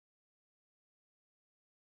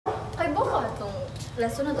Naibo ka itong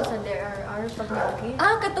lesson na to sa DRR pag nalagi?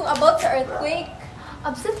 Katong about sa earthquake.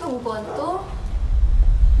 Absent pa mo ko ito?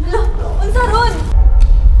 Hala, unsa ron?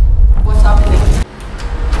 What's happening?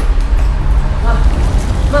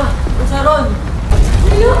 Ma, unsa ron?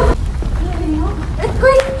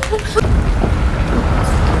 Earthquake!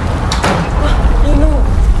 Nino!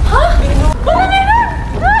 Ha? Nino! Wala na yun!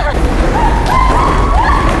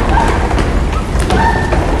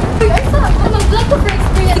 Ay, sa ako mag-vlog ko for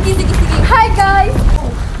experience. Sige. Hi guys!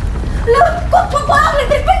 Hala, kung ang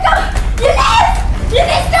little ka! Yulis!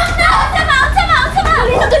 Yulis, stop na! Sama!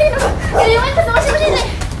 Galino! Kaliwan ka sa machine!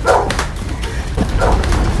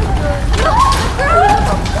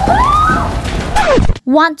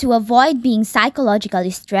 Want to avoid being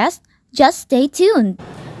psychologically stressed? Just stay tuned.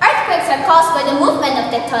 Earthquakes are caused by the movement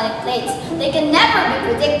of tectonic plates. They can never be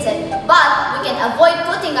predicted, but we can avoid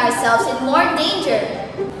putting ourselves in more danger.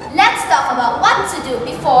 Let's talk about what to do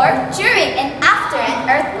before, during, and after an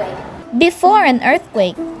earthquake. Before an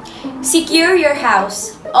earthquake, Secure your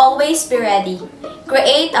house. Always be ready.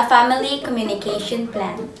 Create a family communication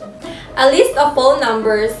plan. A list of phone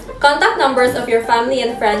numbers, contact numbers of your family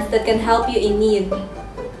and friends that can help you in need.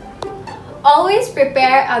 Always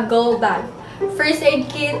prepare a go bag, first aid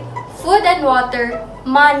kit, food and water,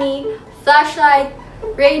 money, flashlight,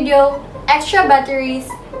 radio, extra batteries,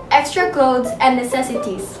 extra clothes, and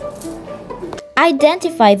necessities.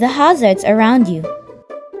 identify the hazards around you.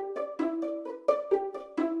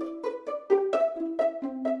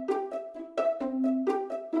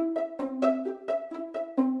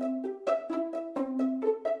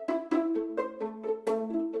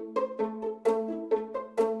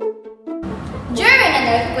 During an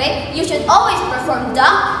earthquake, you should always perform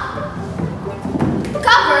duck,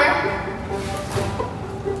 cover,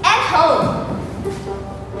 and hold.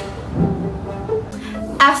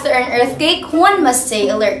 After an earthquake, one must stay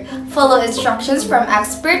alert, follow instructions from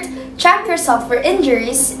experts, check yourself for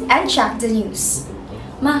injuries, and check the news.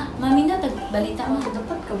 Mami na balita mo,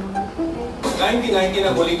 dapat ka mo.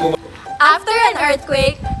 After an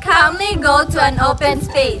earthquake, calmly go to an open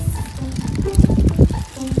space.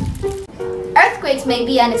 Earthquakes may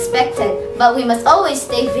be unexpected, but we must always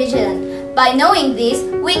stay vigilant. By knowing this,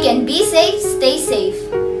 we can be safe, stay safe.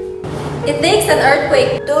 It takes an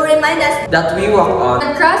earthquake to remind us That we walk on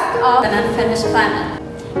the crust of an unfinished planet.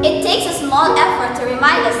 It takes a small effort to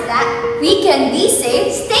remind us that we can be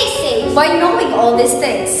safe, stay safe by knowing all these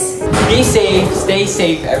things. Be safe, stay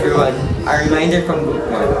safe, everyone. A reminder from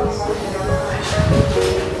Bookmarks.